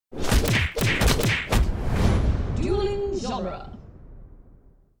genre.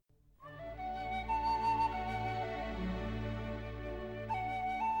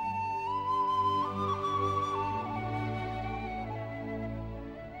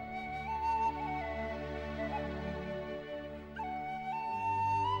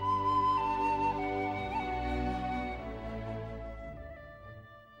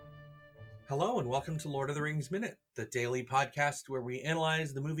 Hello and welcome to Lord of the Rings Minute, the daily podcast where we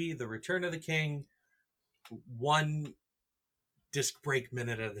analyze the movie The Return of the King one disc break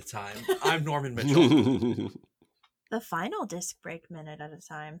minute at a time. I'm Norman Mitchell. The final disc break minute at a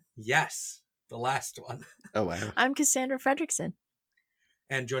time. Yes, the last one. Oh, wow. I'm Cassandra Fredrickson.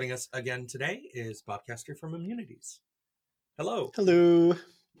 And joining us again today is Bob Kester from Immunities. Hello. Hello.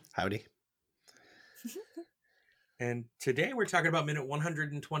 Howdy. And today we're talking about minute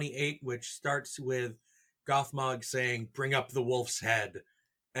 128, which starts with Gothmog saying, "Bring up the wolf's head,"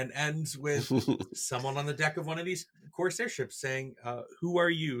 and ends with someone on the deck of one of these Corsair ships saying, "Who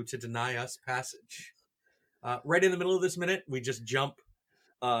are you to deny us passage?" Right in the middle of this minute, we just jump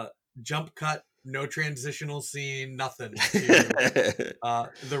cut, no transitional scene, nothing, to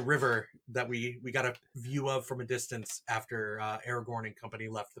the river that we got a view of from a distance after Aragorn and company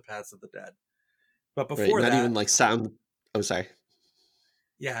left the Paths of the Dead. But before not that, even like sound. Oh, sorry.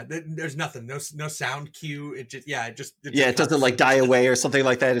 Yeah, there's nothing, no sound cue. It just it doesn't like die away or something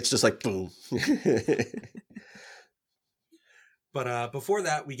like that. It's just like boom. But before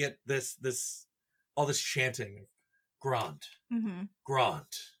that, we get all this chanting, Grond, Grond,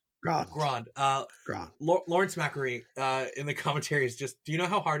 Grond. Grond. Lawrence Macquarie in the commentary is just, do you know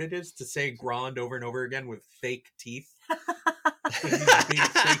how hard it is to say Grond over and over again with fake teeth? Big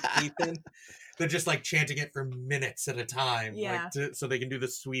fake teeth in? They're just like chanting it for minutes at a time, so they can do the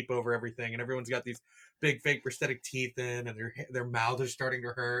sweep over everything. And everyone's got these big fake prosthetic teeth in, and their mouths are starting to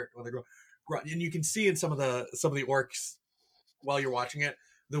hurt when they go. And you can see in some of the orcs while you're watching it,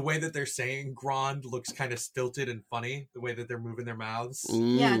 the way that they're saying Grond looks kind of stilted and funny. The way that they're moving their mouths.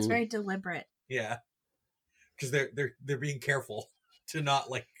 Yeah, it's very deliberate. Yeah, because they're being careful to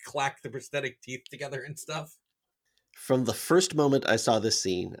not like clack the prosthetic teeth together and stuff. From the first moment I saw this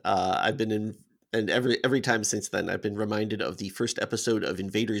scene, I've been in, and every time since then, I've been reminded of the first episode of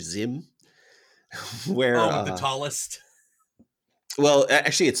Invader Zim, where the tallest. Well,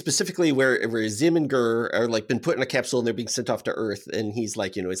 actually, it's specifically where Zim and Gur are like been put in a capsule and they're being sent off to Earth, and he's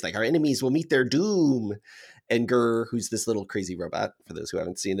like, it's like our enemies will meet their doom. And Gur, who's this little crazy robot, for those who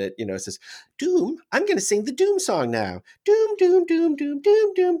haven't seen it, says, "Doom, I'm going to sing the Doom song now. Doom, doom, doom, doom,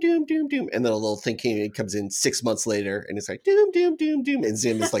 doom, doom, doom, doom, doom." And then a little thing comes in 6 months later, and it's like, "Doom, doom, doom, doom." And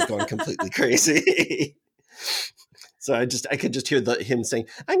Zim is like going completely crazy. So I could just hear him saying,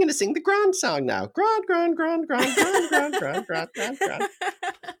 "I'm going to sing the Grond song now. Grond, Grond, Grond, Grond, Grond, Grond, Grond, Grond, Grond, Grond."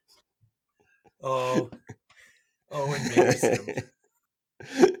 And maybe Zim.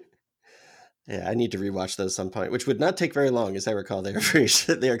 Yeah, I need to rewatch those some point, which would not take very long, as I recall. They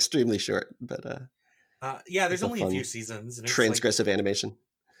are extremely short, but there's only a few seasons. And transgressive animation.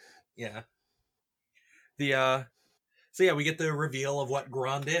 Yeah. We get the reveal of what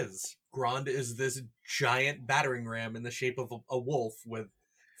Grond is. Grond is this giant battering ram in the shape of a wolf with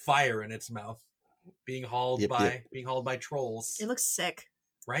fire in its mouth, being hauled by trolls. It looks sick,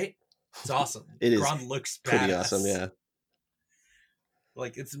 right? It's awesome. Grond looks pretty badass. Awesome. Yeah.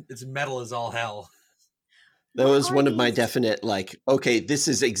 Like it's metal as all hell. That was one of my definite, like, okay, this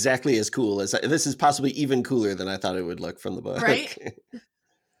is exactly as cool as this is possibly even cooler than I thought it would look from the book. Right?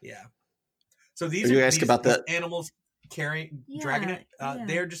 Yeah. So these animals dragging it.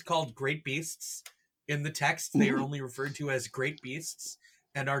 They're just called great beasts. In the text, they are only referred to as great beasts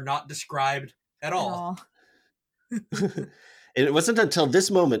and are not described at all. And it wasn't until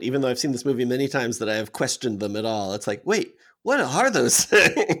this moment, even though I've seen this movie many times, that I have questioned them at all. It's like, wait, what are those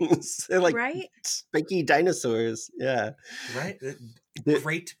things? They're like spiky dinosaurs. Yeah. Right?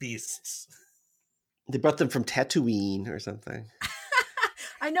 Great beasts. They brought them from Tatooine or something.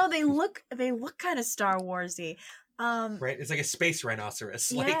 I know they look kind of Star Warsy. Right? It's like a space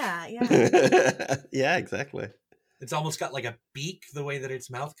rhinoceros. Yeah. Yeah, exactly. It's almost got like a beak the way that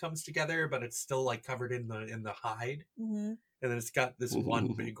its mouth comes together, but it's still like covered in the hide. Mm-hmm. And then it's got this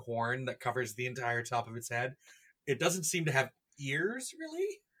one big horn that covers the entire top of its head. It doesn't seem to have ears,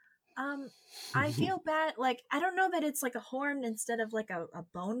 really. I feel bad. Like, I don't know that it's like a horn instead of like a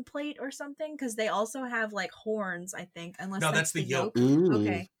bone plate or something, because they also have like horns, I think. Unless that's the yoke.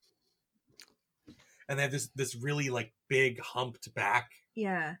 Okay. And they have this really like big humped back.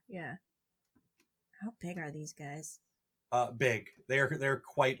 Yeah. How big are these guys? Big. They're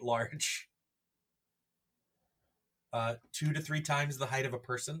quite large. 2 to 3 times the height of a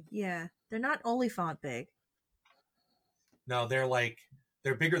person. Yeah, they're not Oliphant big. No,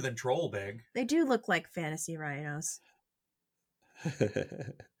 they're bigger than troll big. They do look like fantasy rhinos.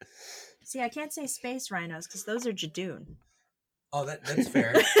 See, I can't say space rhinos because those are Jadoon. Oh, that's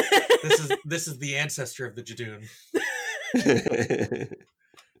fair. This is the ancestor of the Jadoon.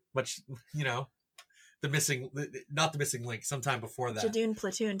 Much, not the missing link. Sometime before that. Jadoon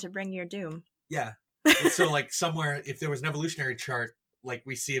platoon to bring your doom. Yeah. So like somewhere, if there was an evolutionary chart like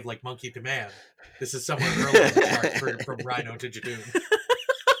we see of like monkey to man, this is somewhere early in the chart from rhino to Jadoon.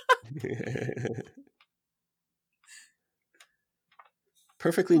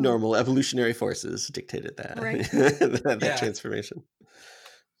 Perfectly normal evolutionary forces dictated that. Right. that transformation.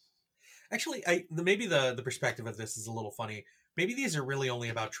 Actually, maybe the perspective of this is a little funny. Maybe these are really only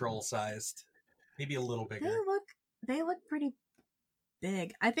about troll sized. Maybe a little bigger. They look pretty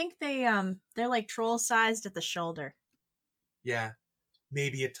big. I think they're like troll sized at the shoulder. Yeah.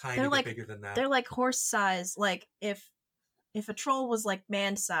 Maybe a tiny bit bigger than that. They're like horse size. Like if a troll was like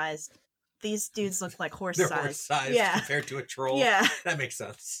man sized, these dudes look like horse They're size. horse sized compared to a troll. Yeah. That makes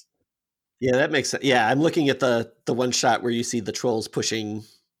sense. Yeah, that makes sense. Yeah, I'm looking at the one shot where you see the trolls pushing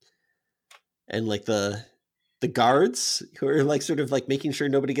and like the guards who are like sort of like making sure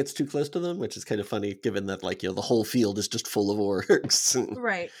nobody gets too close to them, which is kind of funny given that like, the whole field is just full of orcs.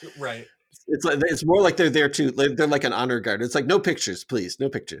 Right. Right. It's more like they're there too. They're like an honor guard. It's like, no pictures, please. No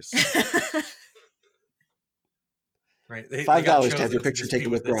pictures. Right. $5 to have your picture taken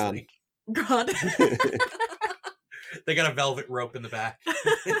with Gron. God. They got a velvet rope in the back.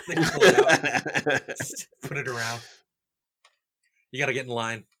 They pull it out. Just put it around. You got to get in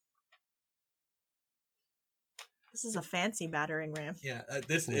line. This is a fancy battering ram. Yeah,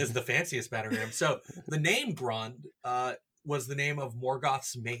 this is the fanciest battering ram. So the name Grond was the name of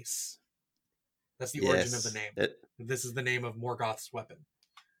Morgoth's mace. That's the origin of the name. This is the name of Morgoth's weapon.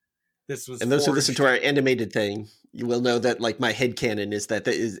 This was, and those who listen to our animated thing, you will know that like my headcanon is that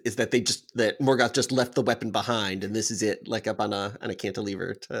that Morgoth just left the weapon behind, and this is it, like up on a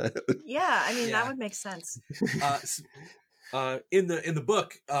cantilever. Yeah, I mean that would make sense. In the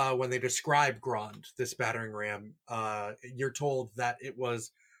book, when they describe Grond, this battering ram, you're told that it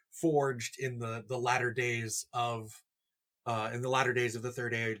was forged in the latter days of the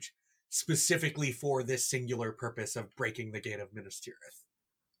Third Age, specifically for this singular purpose of breaking the gate of Minas Tirith.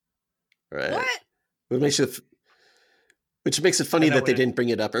 Right. What? Which makes it funny that they didn't bring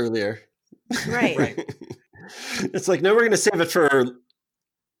it up earlier. Right. Right. It's like, no, we're going to save it for.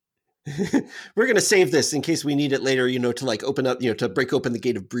 We're going to save this in case we need it later, to like open up, to break open the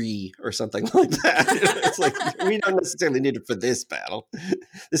gate of Bree or something like that. It's like, we don't necessarily need it for this battle.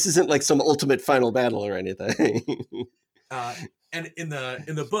 This isn't like some ultimate final battle or anything. And in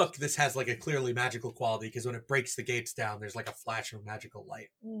the book, this has like a clearly magical quality because when it breaks the gates down, there's like a flash of magical light.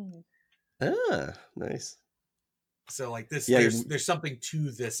 Ah, nice. So like this, yeah, there's something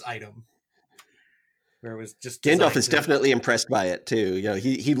to this item. Where it was just Gandalf is definitely impressed by it too.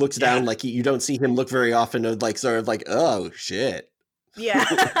 He looks down like you don't see him look very often. Of like sort of like, oh shit, yeah,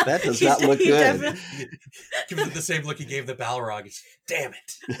 that does not look good. Give it the same look he gave the Balrog. Damn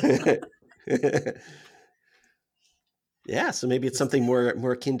it. Yeah, so maybe it's something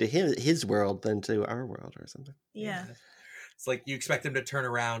more akin to his world than to our world or something. Yeah. It's like you expect him to turn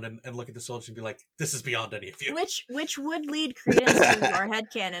around and look at the soldiers and be like, "This is beyond any of you." Which would lead credence to your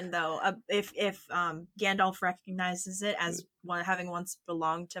headcanon, though, if Gandalf recognizes it as having once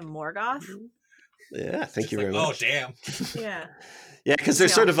belonged to Morgoth. Yeah, thank you very much. Oh, damn. Yeah. Yeah, because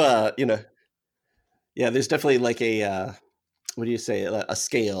there's sort of there's definitely like a what do you say, a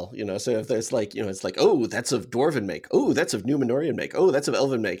scale, so if there's like, it's like, oh, that's of Dwarven make, oh, that's of Numenorian make, oh, that's of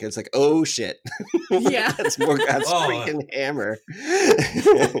Elven make, and it's like, oh shit, yeah, that's Morgoth's freaking hammer.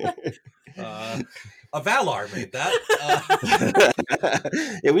 A Valar made that.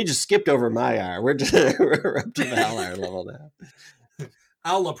 Yeah, we just skipped over Maiar. We're up to Valar level now.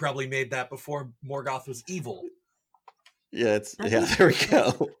 Aula probably made that before Morgoth was evil. Yeah, there we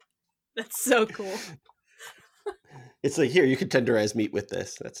go. That's so cool. It's like, here, you can tenderize meat with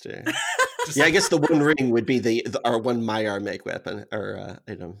this. That's true. Yeah, I guess the One Ring would be our one Maiar make weapon or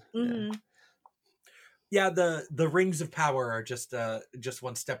item. Mm-hmm. Yeah, the rings of power are just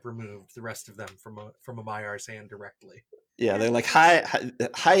one step removed. The rest of them from a Maiar's hand directly. Yeah, they're like high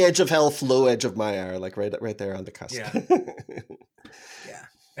edge of Elf, low edge of Maiar, like right there on the cusp. Yeah. Yeah,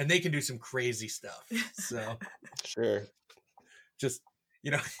 and they can do some crazy stuff. So sure, just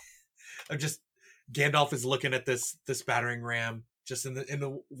I'm just. Gandalf is looking at this battering ram just in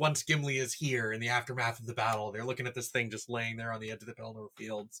the once Gimli is here in the aftermath of the battle. They're looking at this thing just laying there on the edge of the Pelennor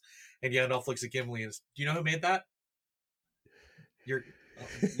Fields, and Gandalf looks at Gimli and is, do you know who made that? You're,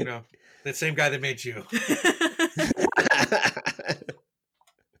 the same guy that made you.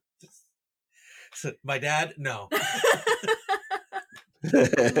 My dad? No.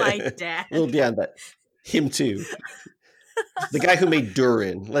 My dad. A little beyond that. Him too. The guy who made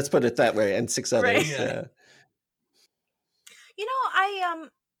Durin. Let's put it that way, and 6 others. Right. Yeah. You know,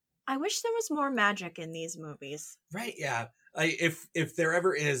 I wish there was more magic in these movies. Right, yeah. If there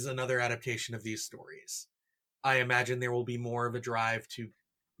ever is another adaptation of these stories, I imagine there will be more of a drive to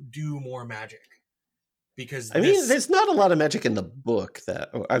do more magic. Because I mean, there's not a lot of magic in the book that...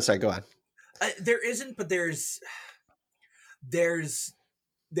 Oh, I'm sorry, go on. There isn't, but there is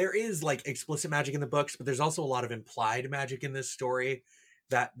like explicit magic in the books, but there's also a lot of implied magic in this story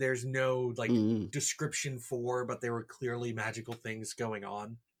that there's no like description for, but there were clearly magical things going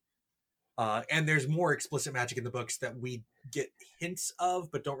on. And there's more explicit magic in the books that we get hints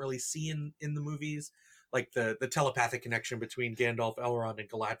of, but don't really see in the movies, like the telepathic connection between Gandalf, Elrond, and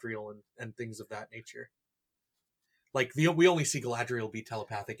Galadriel, and things of that nature. Like we only see Galadriel be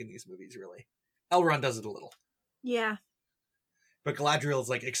telepathic in these movies, really. Elrond does it a little. Yeah. But Galadriel is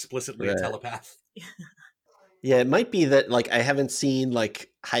like explicitly a telepath. Yeah, it might be that like I haven't seen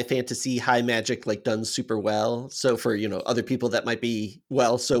like high fantasy, high magic like done super well. So for, other people that might be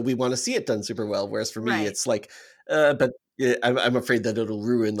so we want to see it done super well. Whereas for me, it's like, but I'm afraid that it'll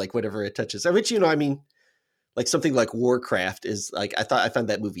ruin like whatever it touches. Which, I mean, like something like Warcraft is like, I found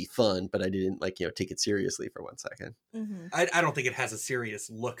that movie fun, but I didn't like, take it seriously for 1 second. Mm-hmm. I don't think it has a serious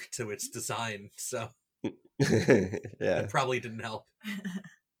look to its design. So yeah, it probably didn't help.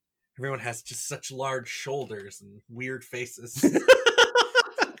 Everyone has just such large shoulders and weird faces.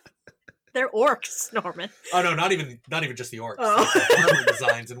 They're orcs, Norman. Oh no, not even just the orcs. Oh. Like the armor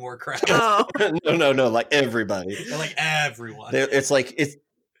designs in Warcraft. Oh. no, like everybody. They're like everyone. It's like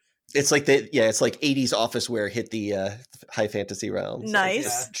 80s office wear hit the high fantasy realms.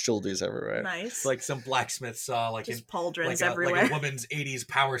 Nice. Like, shoulders everywhere. Nice. Like some blacksmith saw like just pauldrons like everywhere. like a woman's 80s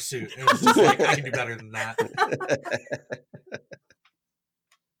power suit. And it was just like, I can do better than that.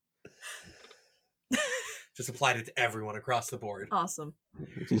 Just applied it to everyone across the board. Awesome.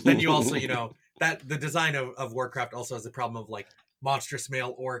 Then you also, that the design of Warcraft also has the problem of like monstrous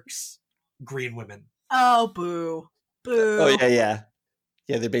male orcs, green women. Oh, boo. Boo. Oh, yeah.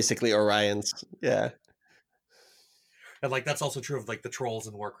 Yeah, they're basically Orions. Yeah. And like that's also true of like the trolls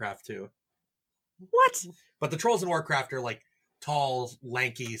in Warcraft too. What? But the trolls in Warcraft are like tall,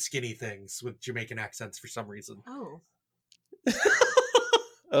 lanky, skinny things with Jamaican accents for some reason. Oh.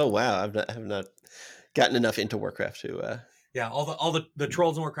 Oh wow, I have not gotten enough into Warcraft to Yeah, all the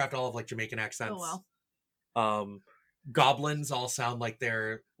trolls in Warcraft all have like Jamaican accents. Oh well. Goblins all sound like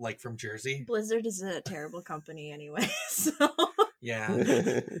they're like from Jersey. Blizzard is a terrible company anyway, so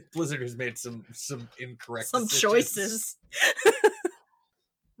yeah. Blizzard has made some incorrect decisions. choices.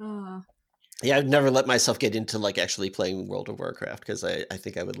 Yeah, I've never let myself get into like actually playing World of Warcraft because I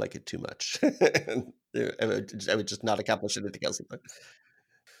think I would like it too much. I would just not accomplish anything else.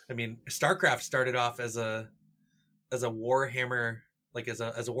 I mean, StarCraft started off as a Warhammer, like as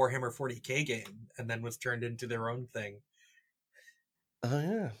a Warhammer 40K game, and then was turned into their own thing. Oh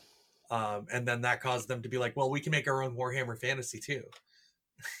yeah. And then that caused them to be like, well, we can make our own Warhammer Fantasy too.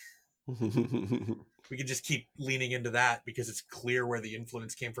 We can just keep leaning into that because it's clear where the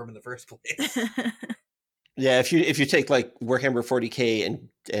influence came from in the first place. Yeah, if you take like Warhammer 40K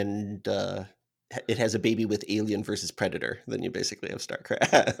and it has a baby with Alien versus Predator, then you basically have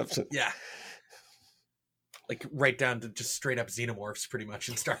StarCraft. Yeah. Like right down to just straight up xenomorphs pretty much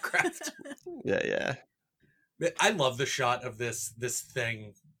in StarCraft. Yeah. I love the shot of this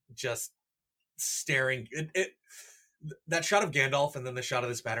thing just staring. That shot of Gandalf and then the shot of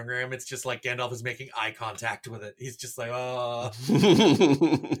this battlegram, it's just like Gandalf is making eye contact with it. He's just like, oh,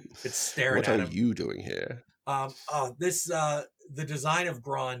 it's staring at him. What are you doing here? The design of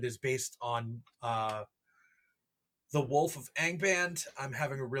Grond is based on the Wolf of Angband. I'm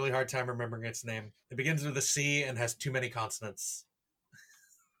having a really hard time remembering its name. It begins with a C and has too many consonants.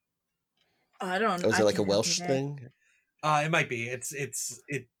 I don't. Oh, is it like a Welsh thing? It might be.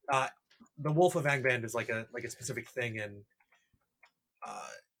 The Wolf of Angband is like a specific thing in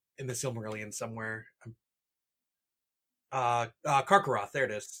the Silmarillion somewhere. Karkaroth, there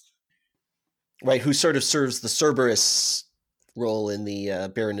it is. Right, who sort of serves the Cerberus role in the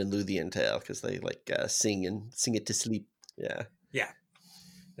Beren and Luthien tale because they like sing it to sleep. Yeah.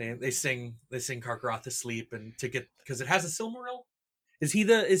 They sing Karkaroth to sleep and to get because it has a Silmaril. Is he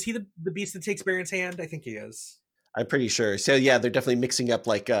the beast that takes Beren's hand? I think he is. I'm pretty sure. So yeah, they're definitely mixing up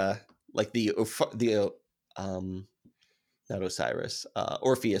like not Osiris,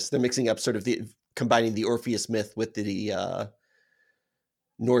 Orpheus. They're mixing up sort of combining the Orpheus myth with the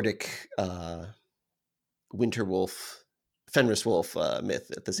Nordic winter wolf Fenris Wolf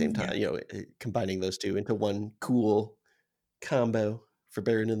myth at the same time. Yeah. Combining those two into one cool combo for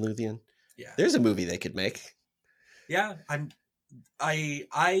Baron and Luthien. Yeah. There's a movie they could make. Yeah,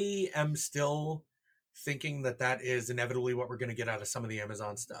 I am still thinking that is inevitably what we're going to get out of some of the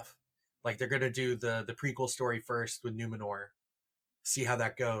Amazon stuff. Like they're going to do the prequel story first with Numenor, see how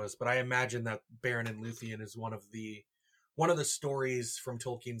that goes. But I imagine that Baron and Luthien is one of the stories from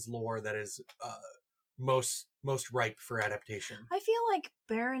Tolkien's lore that is most ripe for adaptation. I feel like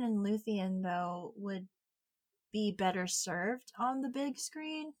Baron and Luthien though would be better served on the big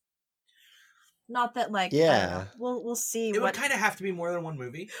screen. Not that like Yeah. we'll see It would what kind of have to be more than one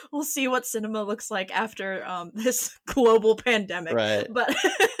movie. we'll see what cinema looks like after this global pandemic. Right. But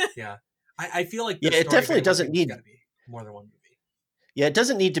Yeah, I feel like Yeah, it definitely doesn't need- got to be more than one movie. Yeah, it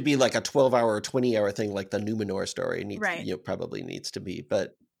doesn't need to be like a 12-hour or 20-hour thing like the Numenor story needs. Right. Probably needs to be,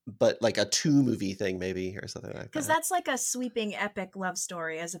 but like a 2-movie thing maybe or something like that. because that's like a sweeping epic love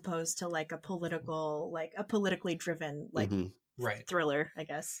story as opposed to like a politically driven like Mhm. Right. thriller, I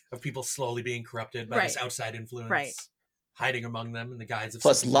guess. Of people slowly being corrupted by this Right. outside influence, Right. hiding among them in the guise of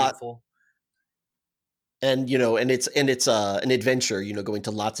Plus something lot- beautiful. And and it's an adventure, going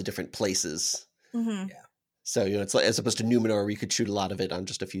to lots of different places. Mm-hmm. So it's like, as opposed to Numenor, where you could shoot a lot of it on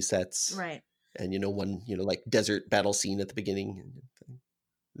just a few sets, Right. and one like desert battle scene at the beginning, and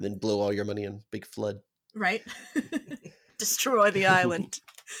then blow all your money on big flood. Right. Destroy the island.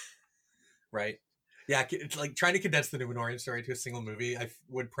 Right. Yeah, it's like trying to condense the Numenorian story to a single movie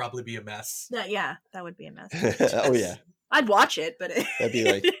would probably be a mess. Yeah, that would be a mess. Oh yeah, I'd watch it, but that'd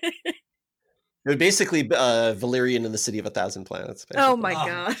be like it would basically Valerian and the City of 1,000 Planets. oh my Oh,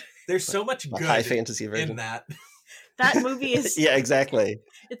 god, There's so much A good high fantasy in version. that. that movie is Yeah, exactly.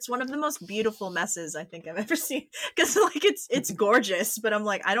 it's one of the most beautiful messes I think I've ever seen because like it's gorgeous, but I'm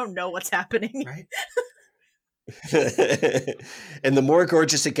like I don't know what's happening. Right? And the more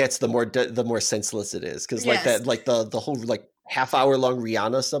gorgeous it gets, the more senseless it is, because like Yes. that, like the whole like half-hour long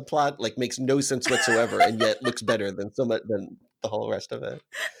Rihanna subplot like makes no sense whatsoever, and yet looks better than than the whole rest of it.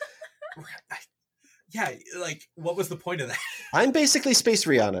 Yeah, like what was the point of that? I'm basically Space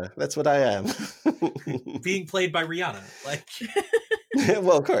Rihanna. That's what I am. Being played by Rihanna. Like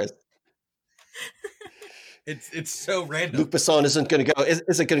Well, of course, it's so random. Luc Besson isn't going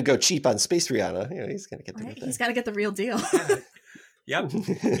to go cheap on Space Rihanna. He's going to get the Right? good He's got to get the real deal. Yeah. Yep.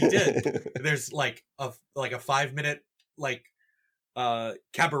 thing. did. There's like a 5-minute like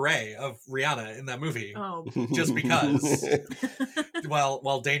cabaret of Rihanna in that movie. Oh, Just because.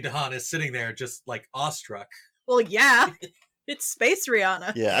 While Dane DeHaan is sitting there just like awestruck. well, yeah, it's Space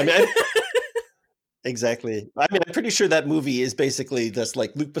Rihanna. Yeah, I mean, exactly. I mean, I'm pretty sure that movie is basically just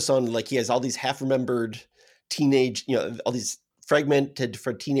like Luc Besson, like he has all these half-remembered teenage, all these fragmented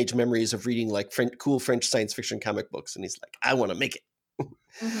for teenage memories of reading like cool French science fiction comic books, and he's like, I want to make it.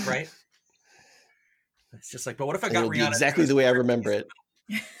 Mhm. Right? It's just like, but what if I And got it'll be Rihanna exactly the way I remember it.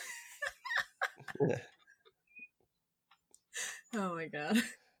 Oh my god.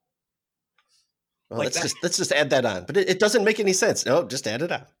 Well, Like let's just add that on, but it doesn't make any sense. No, just add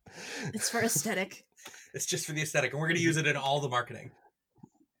it on. It's for aesthetic. It's just for the aesthetic, and we're going to use it in all the marketing.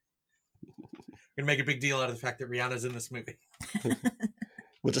 We're going to make a big deal out of the fact that Rihanna's in this movie.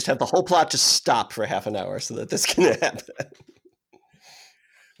 We'll just have the whole plot just stop for half an hour so that this can happen.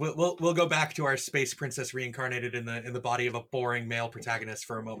 We'll go back to our space princess reincarnated in the body of a boring male protagonist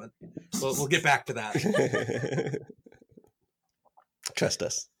for a moment. We'll get back to that. Trust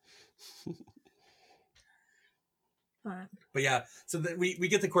us. But yeah, so we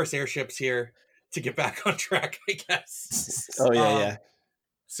get the Corsair ships here to get back on track, I guess. Oh yeah.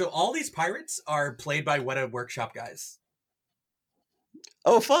 So all these pirates are played by Weta Workshop guys.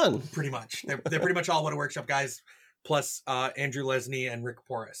 Oh, fun. Pretty much. They're pretty much all Weta Workshop guys, plus Andrew Lesney and Rick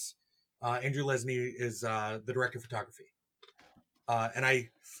Porras. Andrew Lesney is the director of photography. And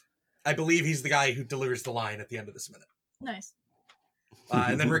I believe he's the guy who delivers the line at the end of this minute. Nice.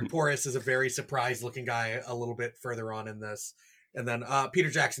 And then Rick Porras is a very surprised looking guy a little bit further on in this. And then Peter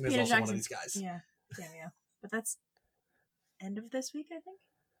Jackson is also one of these guys. Yeah. But that's end of this week, I think.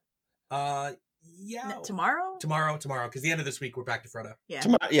 Yeah. Tomorrow? Tomorrow, because the end of this week we're back to Frodo. Yeah.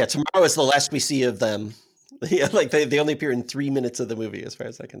 Tomorrow is the last we see of them. Yeah, like they only appear in 3 minutes of the movie, as far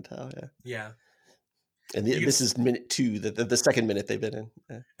as I can tell. Yeah. Yeah. And this is minute 2, the second minute they've been in.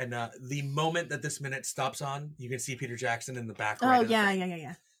 Yeah. And the moment that this minute stops on, you can see Peter Jackson in the back. Oh, right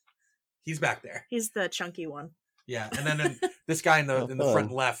yeah. He's back there. He's the chunky one. Yeah, and then this guy in the fun.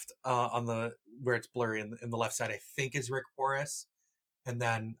 front left, on the where it's blurry in the left side, I think is Rick Porras, and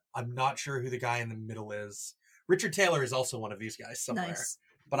then I'm not sure who the guy in the middle is. Richard Taylor is also one of these guys somewhere, Nice.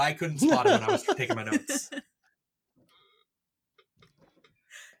 but I couldn't spot him when I was taking my notes.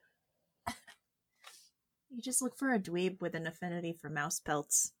 You just look for a dweeb with an affinity for mouse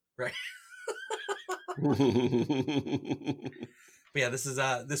pelts. Right. But yeah, this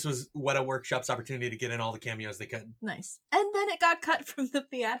was Weta Workshop's opportunity to get in all the cameos they could. Nice. And then it got cut from the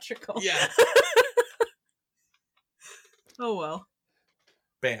theatrical. Yeah. Oh well.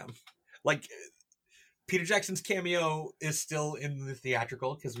 Bam. Like, Peter Jackson's cameo is still in the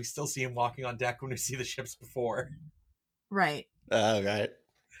theatrical because we still see him walking on deck when we see the ships before. Right. Oh, right.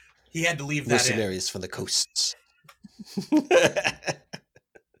 He had to leave that in. Mercenaries from the coasts.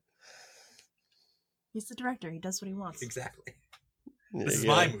 He's the director. He does what he wants. Exactly. There This is you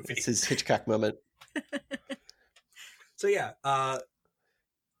go. my movie. It's his Hitchcock moment. So yeah,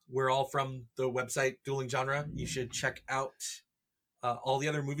 we're all from the website Dueling Genre. You should check out all the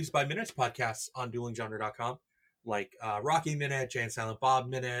other Movies by Minutes podcasts on duelinggenre.com, like Rocky Minute, Jay and Silent Bob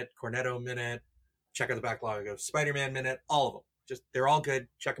Minute, Cornetto Minute. Check out the backlog of Spider-Man Minute, all of them. Just, they're all good.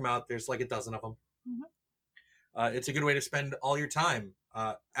 Check them out. There's like a dozen of them. Mhm. It's a good way to spend all your time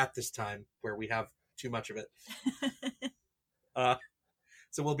at this time where we have too much of it.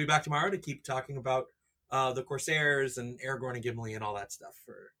 So we'll be back tomorrow to keep talking about the Corsairs and Aragorn and Gimli and all that stuff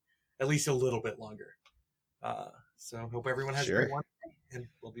for at least a little bit longer. So hope everyone has a great one, and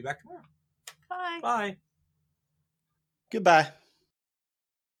we'll be back tomorrow. Bye. Bye. Goodbye.